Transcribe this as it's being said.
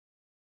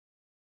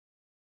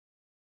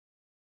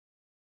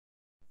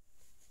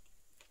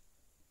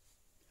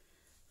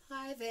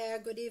Hi there,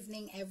 good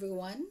evening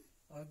everyone,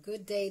 or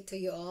good day to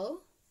you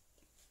all.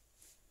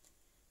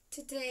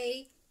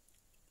 Today,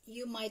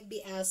 you might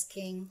be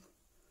asking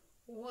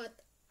what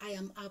I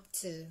am up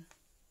to.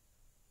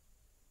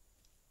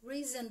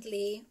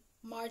 Recently,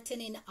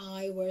 Martin and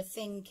I were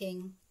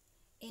thinking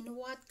in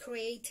what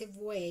creative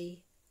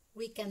way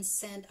we can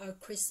send our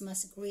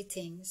Christmas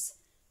greetings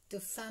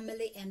to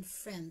family and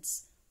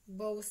friends,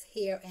 both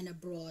here and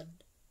abroad.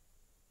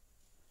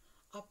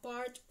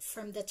 Apart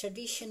from the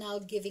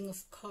traditional giving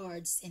of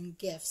cards and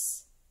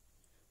gifts,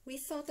 we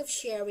thought of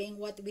sharing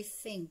what we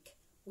think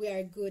we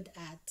are good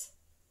at.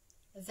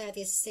 That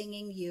is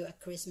singing you a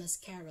Christmas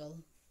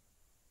carol.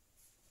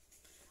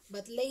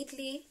 But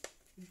lately,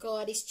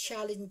 God is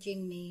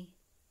challenging me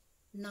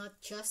not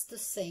just to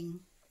sing,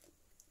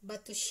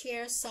 but to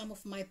share some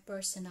of my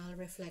personal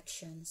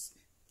reflections.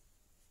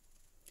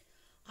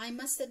 I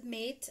must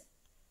admit,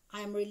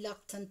 I am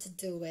reluctant to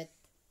do it,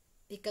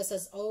 because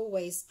as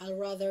always, I'll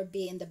rather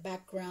be in the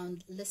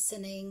background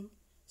listening,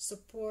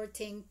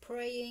 supporting,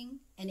 praying,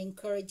 and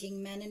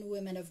encouraging men and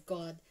women of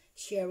God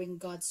sharing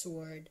God's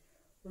word,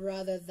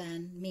 rather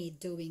than me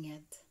doing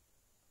it.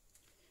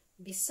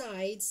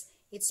 Besides,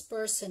 it's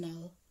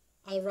personal.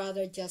 I'll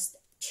rather just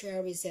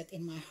cherish it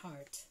in my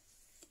heart.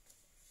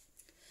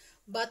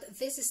 But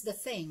this is the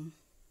thing.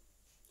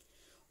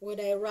 Would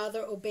I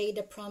rather obey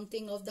the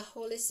prompting of the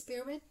Holy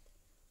Spirit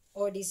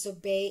or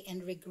disobey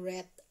and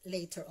regret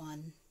later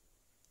on?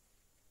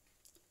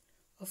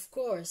 Of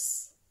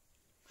course,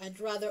 I'd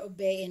rather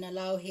obey and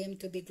allow Him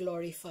to be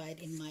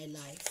glorified in my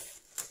life.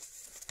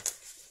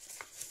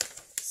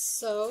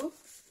 So,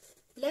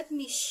 let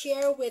me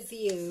share with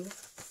you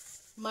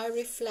my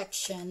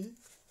reflection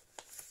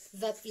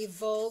that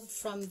evolved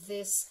from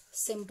this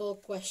simple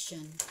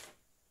question.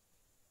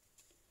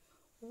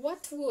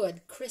 What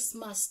would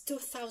Christmas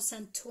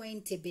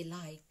 2020 be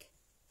like?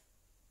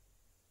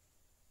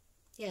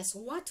 Yes,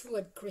 what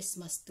would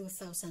Christmas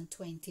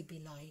 2020 be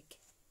like?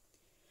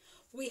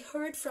 We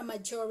heard from a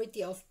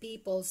majority of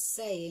people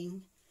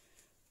saying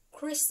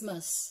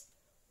Christmas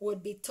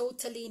would be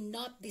totally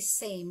not the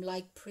same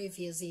like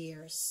previous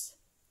years.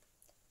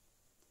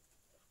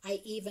 I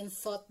even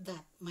thought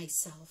that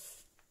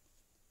myself.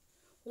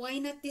 Why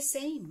not the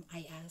same,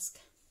 I ask.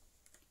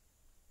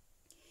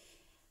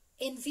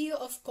 In view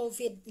of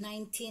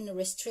COVID-19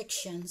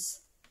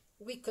 restrictions,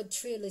 we could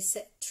truly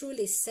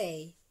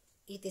say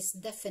it is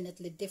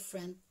definitely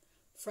different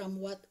from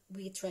what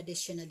we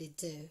traditionally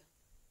do.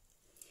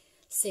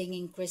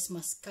 Singing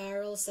Christmas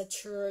carols at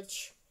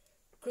church,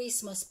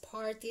 Christmas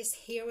parties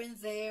here and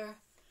there,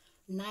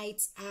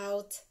 nights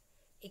out,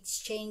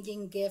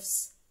 exchanging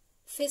gifts,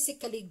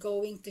 physically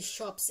going to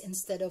shops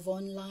instead of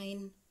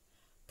online,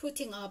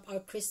 putting up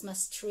our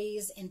Christmas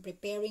trees and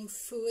preparing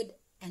food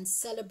and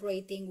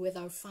celebrating with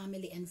our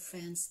family and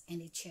friends and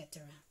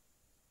etc.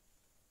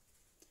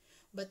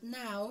 But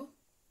now,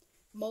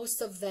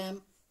 most of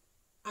them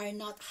are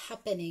not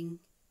happening,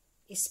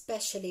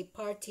 especially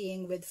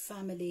partying with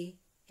family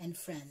and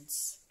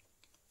friends.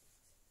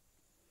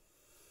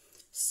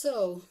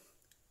 So,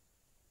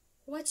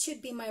 what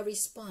should be my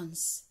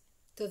response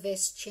to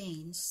this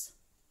change?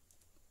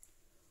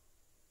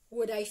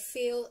 Would I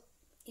feel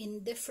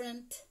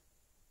indifferent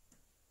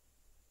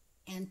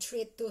and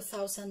treat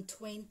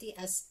 2020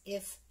 as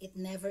if it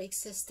never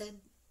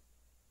existed?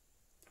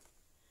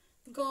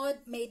 God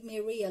made me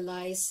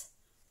realize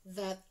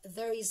that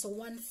there is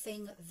one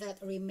thing that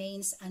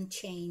remains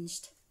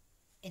unchanged,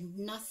 and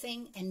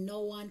nothing and no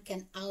one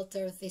can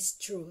alter this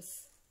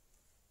truth.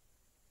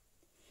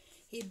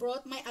 He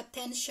brought my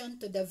attention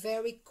to the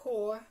very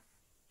core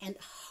and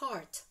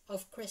heart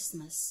of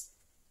Christmas.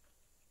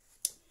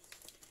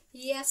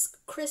 Yes,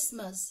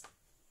 Christmas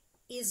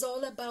is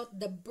all about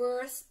the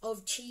birth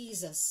of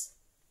Jesus,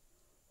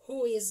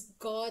 who is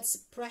God's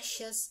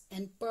precious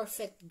and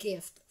perfect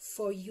gift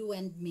for you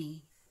and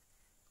me.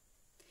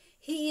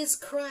 He is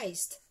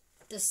Christ,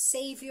 the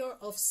Savior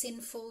of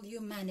sinful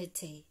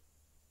humanity.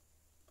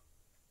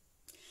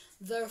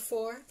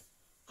 Therefore,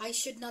 I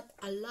should not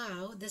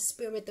allow the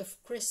spirit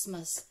of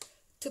Christmas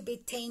to be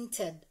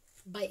tainted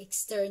by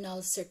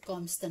external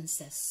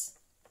circumstances.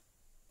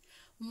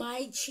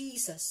 My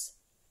Jesus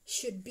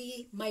should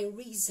be my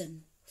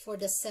reason for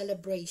the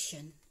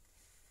celebration.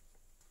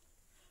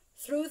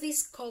 Through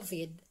this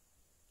COVID,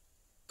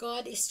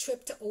 God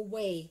stripped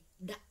away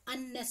the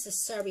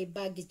unnecessary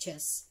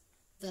baggages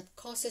that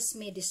causes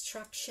me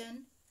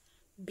distraction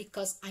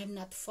because I'm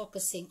not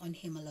focusing on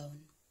Him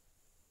alone.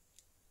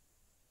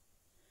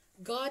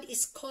 God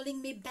is calling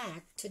me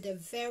back to the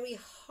very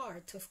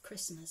heart of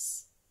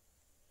Christmas.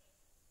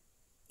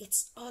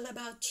 It's all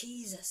about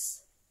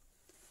Jesus,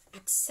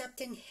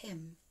 accepting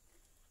Him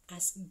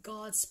as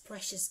God's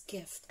precious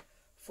gift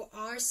for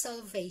our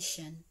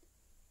salvation,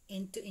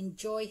 and to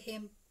enjoy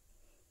Him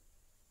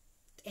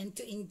and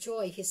to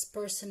enjoy His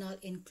personal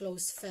and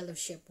close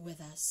fellowship with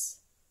us.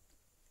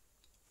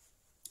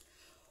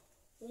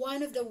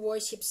 One of the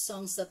worship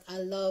songs that I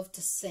love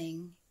to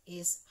sing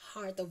is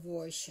Heart of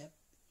Worship.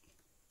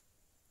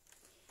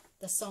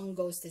 The song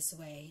goes this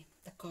way,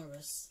 the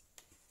chorus.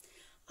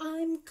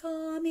 I'm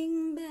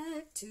coming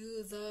back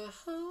to the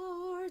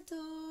heart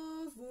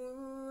of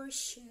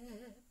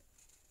worship,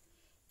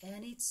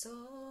 and it's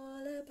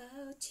all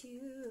about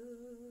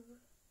you.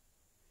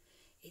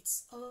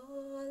 It's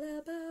all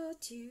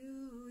about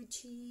you,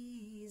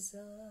 Jesus.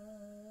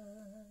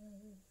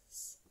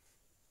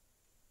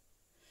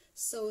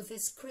 So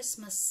this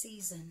Christmas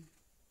season,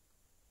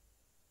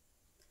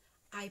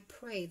 I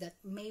pray that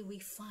may we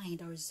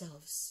find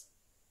ourselves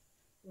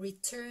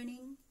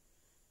returning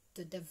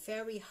to the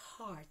very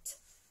heart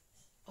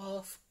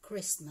of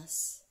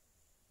Christmas.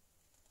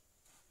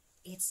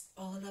 It's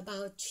all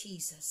about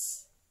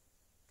Jesus,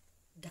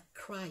 the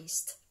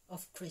Christ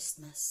of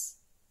Christmas.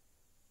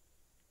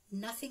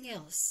 Nothing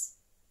else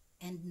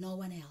and no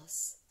one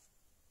else.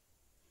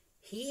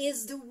 He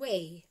is the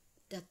way,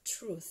 the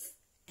truth,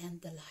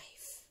 and the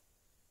life.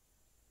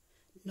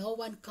 No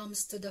one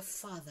comes to the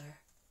Father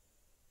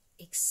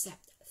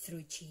except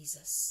through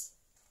Jesus.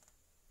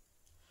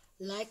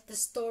 Like the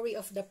story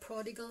of the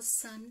prodigal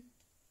son,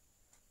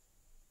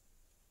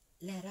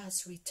 let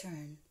us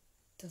return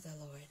to the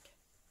Lord.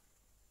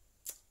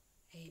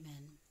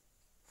 Amen.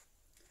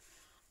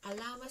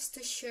 Allow us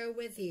to share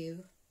with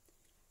you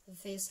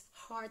this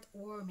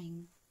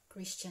heartwarming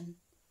Christian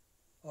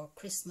or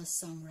Christmas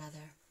song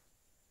rather,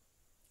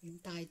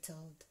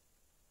 entitled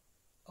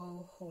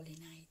O Holy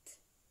Night.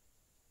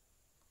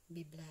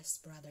 Be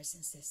blessed, brothers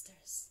and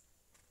sisters.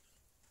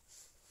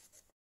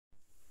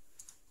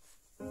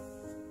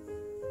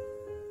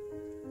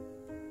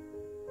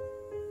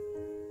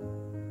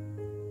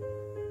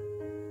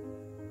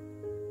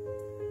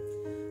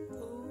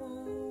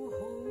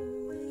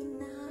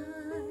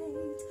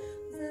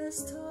 The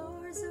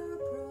stars are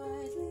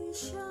brightly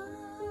shining.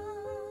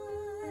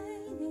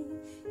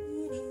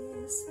 It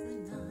is the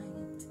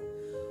night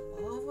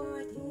of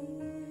our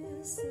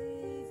dear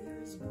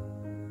Savior's birth.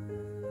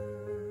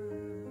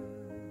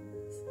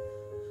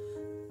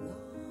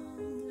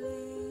 Long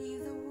lay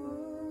the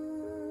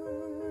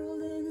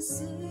world in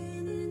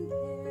sin and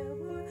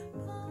error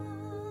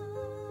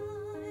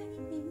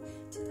pining,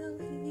 till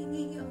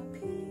He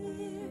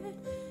appeared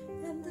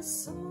and the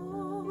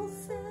soul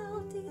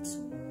felt its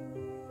worth.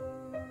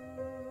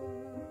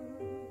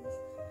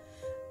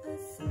 A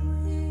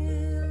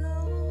thrill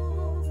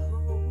of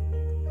hope,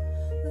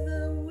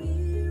 the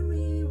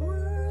weary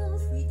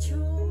world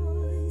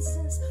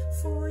rejoices,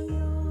 for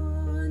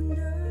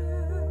yonder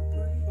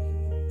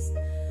breaks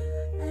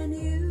a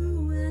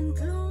new and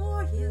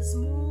glorious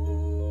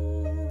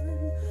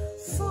morn.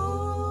 Fall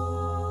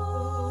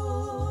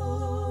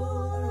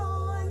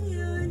on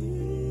your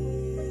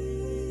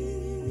knees,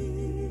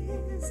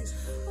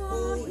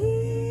 oh,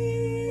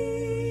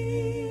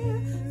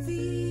 hear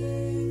the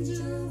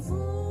angel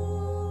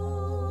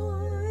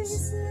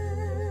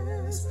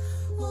voices,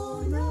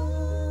 oh, night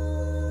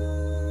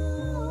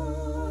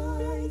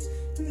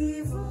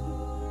divine,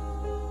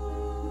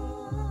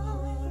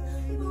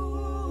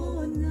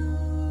 oh,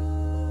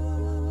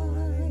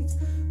 night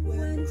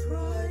when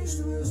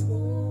Christ was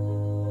born,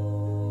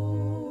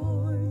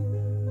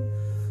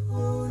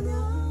 oh,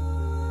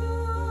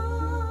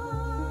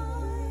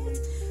 night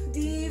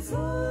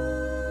divine,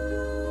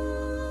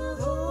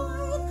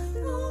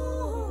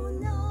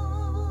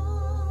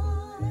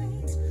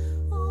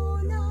 oh,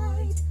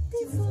 night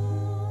divine.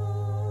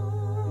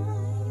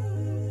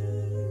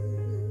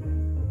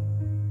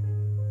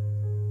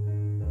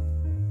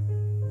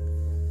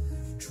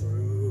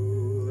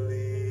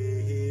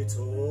 Truly He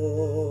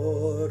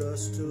taught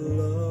us to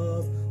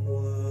love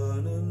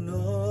one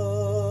another.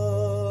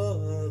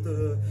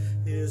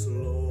 His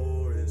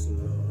law is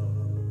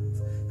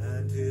love,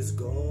 and His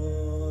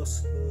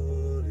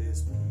gospel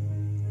is peace.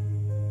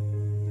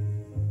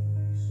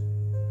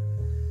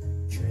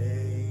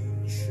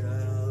 Chains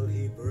shall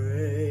He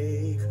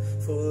break,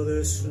 for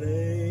the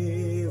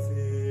slave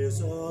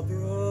is our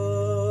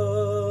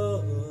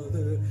brother,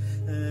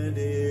 and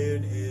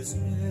in His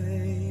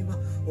name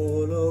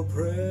all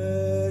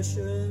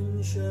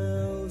oppression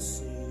shall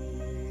cease.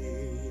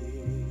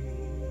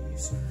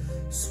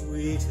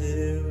 Sweet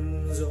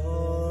hymns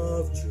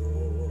of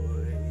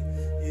joy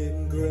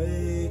in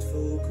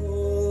grateful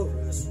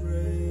chorus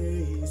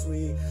raise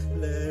we,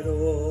 let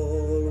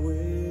all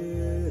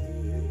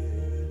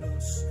within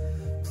us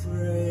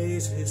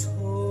praise His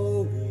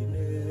holy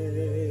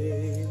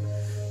name.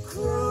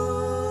 Christ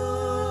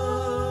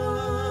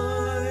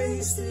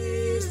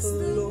is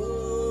the Lord.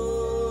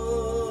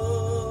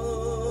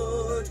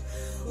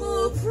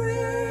 Oh, praise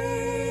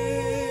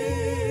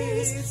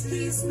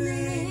His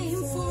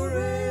name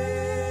forever.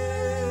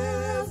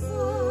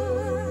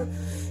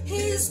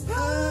 His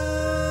power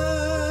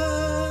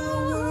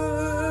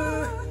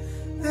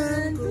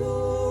and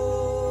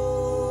glory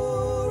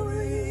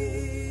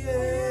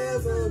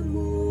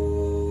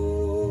evermore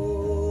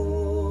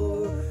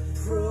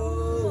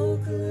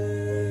proclaim.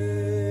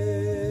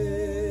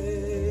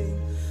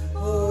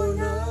 O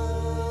night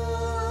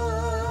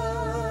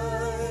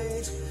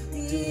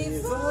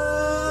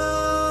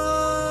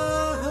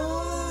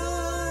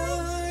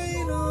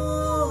divine, O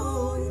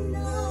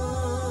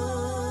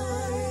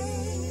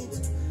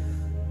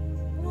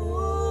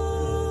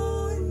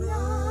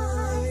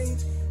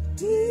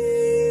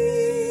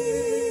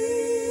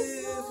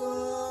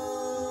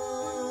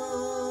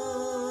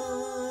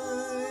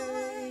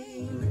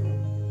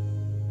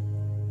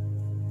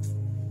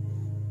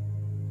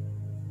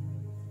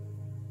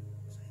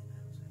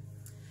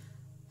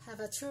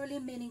a truly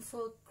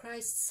meaningful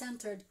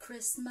Christ-centered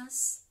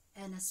Christmas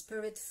and a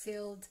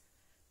spirit-filled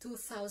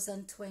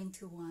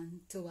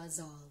 2021 to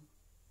us all.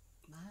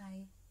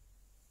 Bye.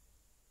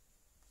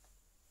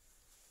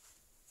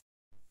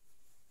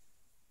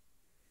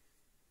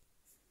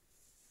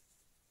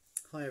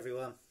 Hi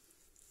everyone.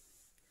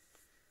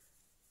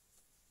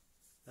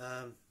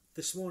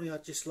 This morning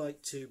I'd just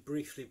like to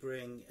briefly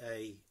bring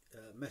a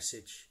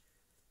message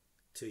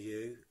to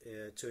you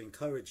to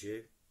encourage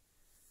you,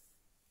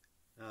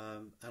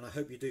 and I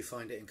hope you do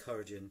find it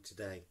encouraging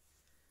today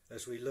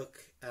as we look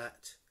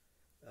at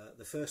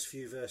the first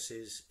few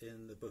verses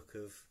in the book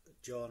of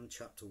John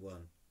chapter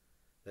 1.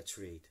 Let's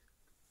read.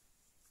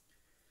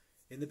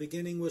 In the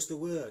beginning was the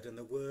Word, and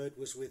the Word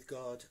was with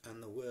God,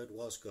 and the Word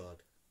was God.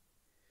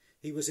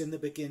 He was in the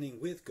beginning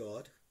with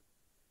God.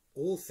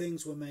 All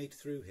things were made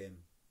through him,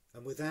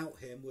 and without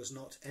him was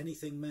not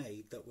anything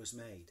made that was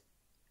made.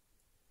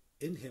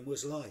 In him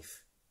was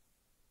life,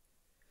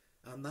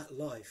 and that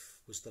life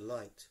was the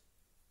light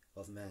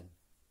of men.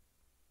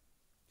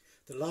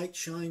 The light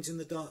shines in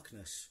the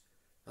darkness,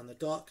 and the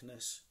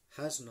darkness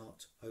has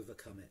not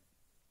overcome it.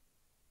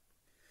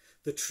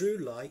 The true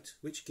light,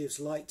 which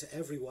gives light to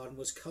everyone,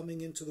 was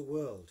coming into the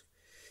world.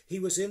 He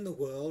was in the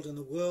world, and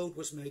the world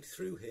was made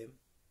through him,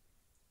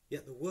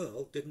 yet the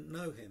world didn't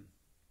know him.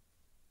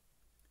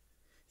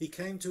 He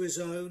came to his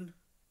own,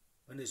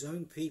 and his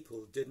own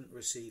people didn't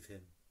receive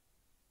him.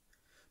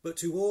 But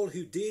to all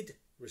who did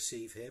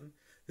receive him,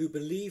 who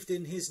believed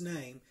in his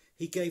name,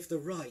 he gave the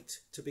right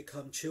to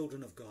become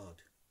children of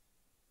God.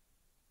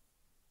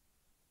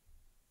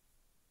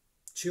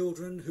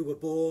 Children who were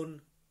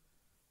born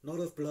not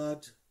of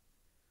blood,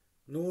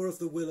 nor of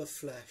the will of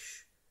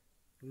flesh,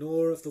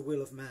 nor of the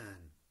will of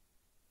man,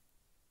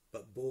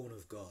 but born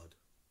of God.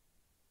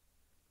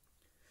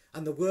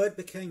 And the Word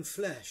became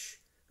flesh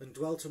and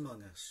dwelt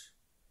among us,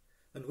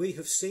 and we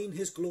have seen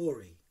his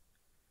glory,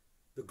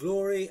 the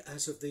glory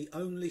as of the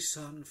only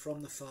Son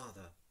from the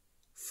Father,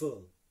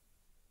 full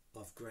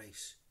of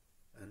grace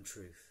and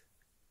truth.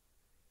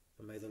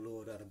 And may the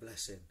Lord add a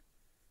blessing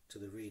to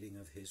the reading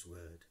of his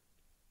word.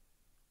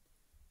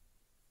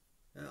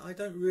 Now, I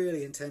don't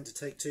really intend to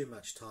take too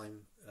much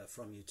time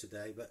from you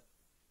today, but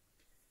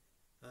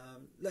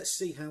let's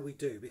see how we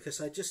do,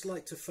 because I'd just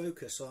like to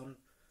focus on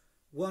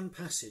one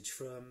passage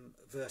from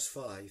verse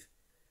 5,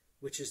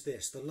 which is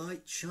this: the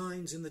light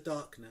shines in the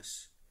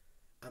darkness,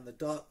 and the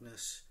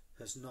darkness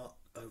has not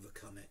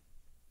overcome it.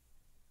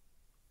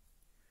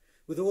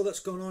 With all that's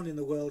gone on in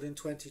the world in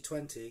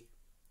 2020,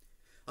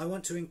 I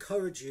want to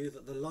encourage you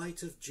that the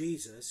light of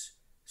Jesus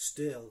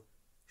still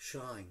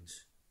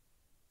shines.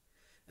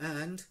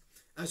 And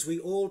as we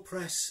all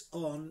press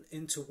on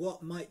into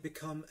what might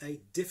become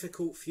a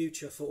difficult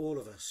future for all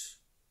of us,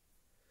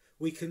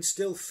 we can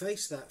still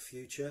face that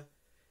future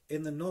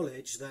in the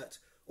knowledge that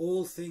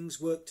all things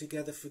work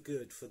together for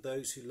good for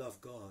those who love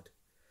God,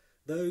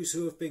 those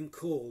who have been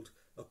called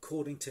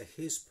according to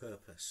his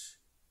purpose,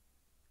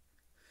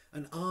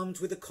 and armed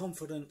with the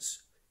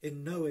confidence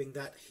in knowing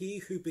that he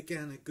who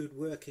began a good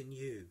work in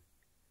you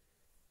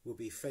will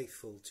be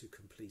faithful to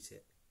complete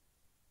it.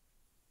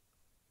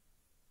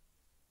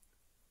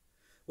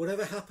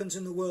 Whatever happens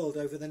in the world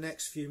over the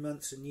next few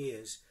months and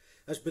years,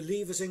 as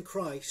believers in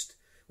Christ,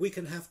 we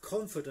can have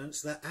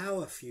confidence that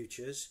our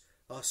futures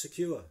are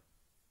secure,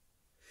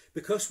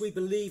 because we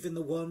believe in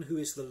the one who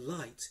is the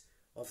light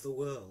of the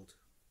world.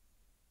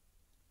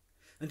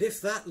 And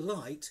if that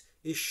light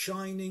is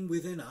shining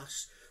within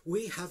us,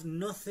 we have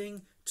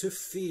nothing to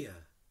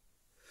fear,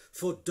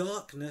 for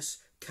darkness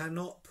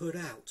cannot put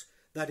out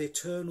that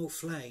eternal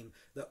flame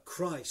that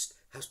Christ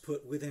has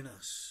put within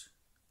us.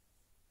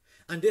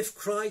 And if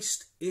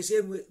Christ is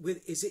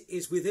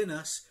within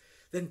us,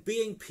 then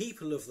being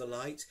people of the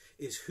light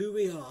is who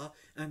we are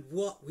and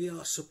what we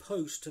are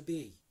supposed to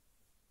be.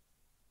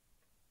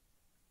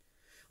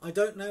 I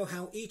don't know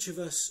how each of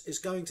us is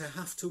going to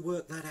have to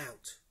work that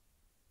out,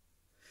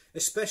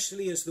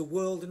 especially as the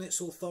world and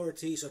its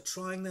authorities are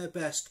trying their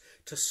best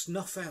to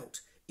snuff out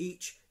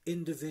each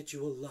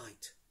individual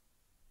light.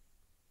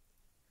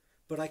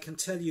 But I can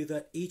tell you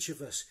that each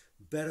of us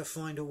better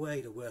find a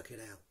way to work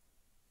it out.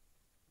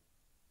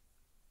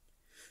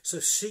 So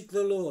seek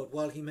the Lord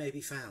while he may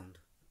be found.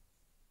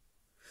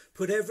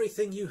 Put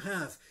everything you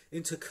have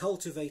into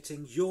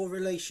cultivating your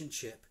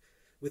relationship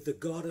with the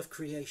God of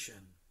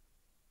creation.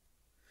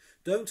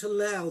 Don't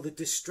allow the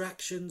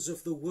distractions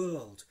of the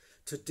world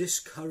to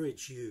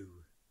discourage you.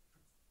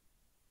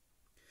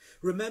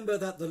 Remember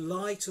that the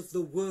light of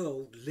the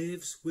world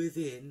lives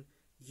within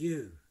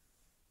you.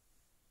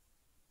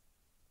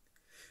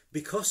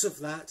 Because of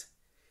that,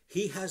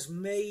 he has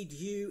made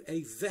you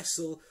a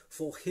vessel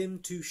for him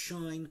to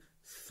shine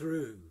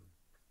through.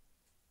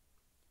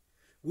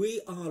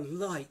 We are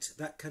light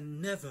that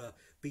can never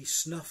be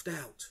snuffed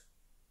out.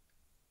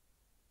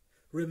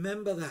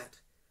 Remember that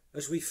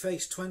as we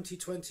face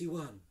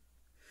 2021.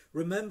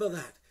 Remember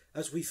that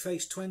as we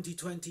face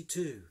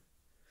 2022.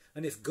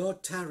 And if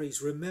God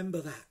tarries,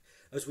 remember that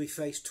as we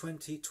face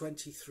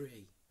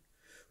 2023.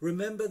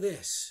 Remember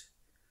this.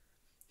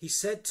 He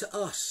said to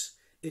us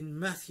in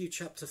Matthew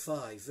chapter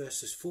 5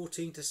 verses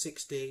 14 to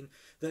 16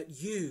 that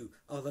you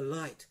are the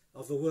light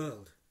of the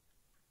world.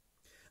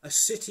 A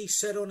city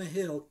set on a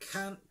hill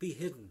can't be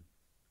hidden.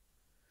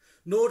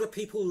 Nor do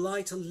people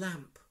light a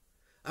lamp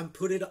and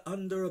put it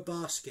under a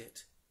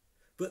basket,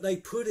 but they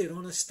put it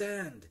on a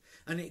stand,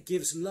 and it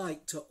gives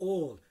light to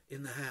all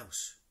in the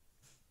house.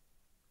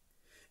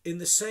 In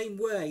the same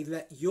way,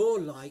 let your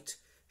light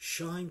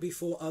shine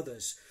before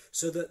others,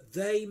 so that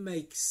they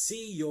may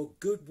see your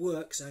good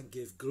works and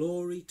give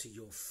glory to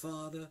your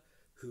Father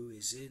who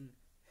is in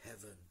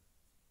heaven.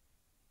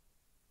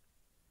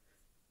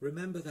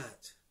 Remember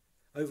that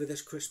over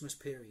this Christmas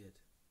period,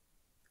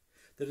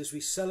 that as we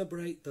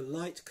celebrate the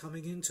light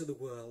coming into the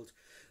world,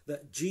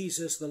 that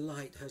Jesus the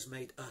light has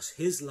made us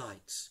his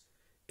lights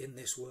in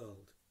this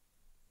world.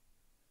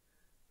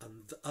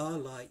 And our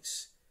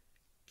lights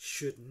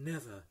should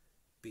never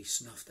be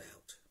snuffed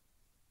out.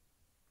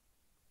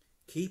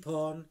 Keep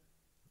on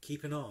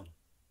keeping on.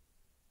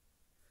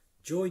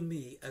 Join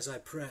me as I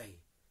pray,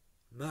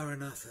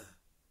 Maranatha,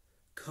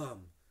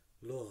 come,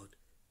 Lord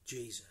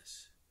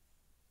Jesus.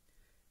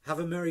 Have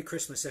a Merry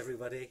Christmas,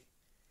 everybody,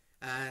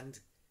 and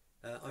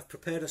I've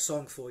prepared a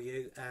song for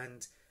you,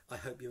 and I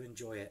hope you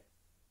enjoy it.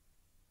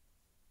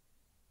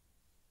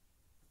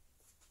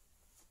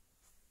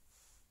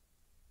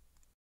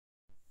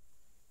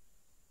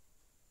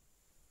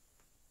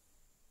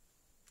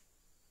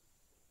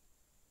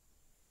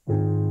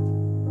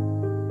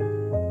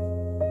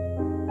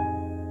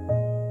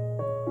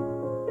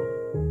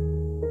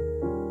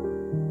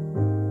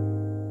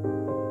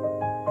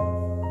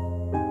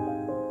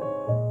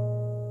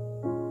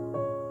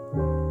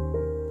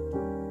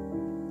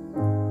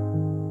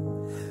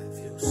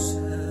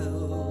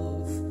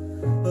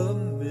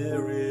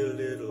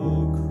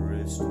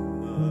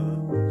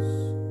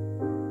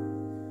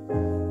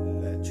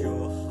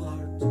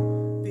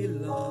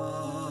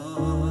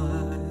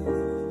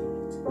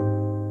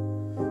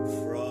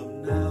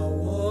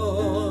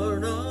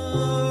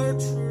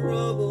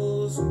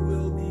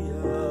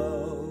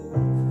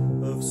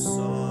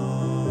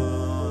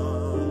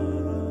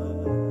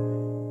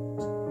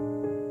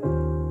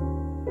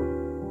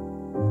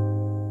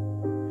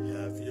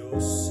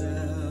 yourself.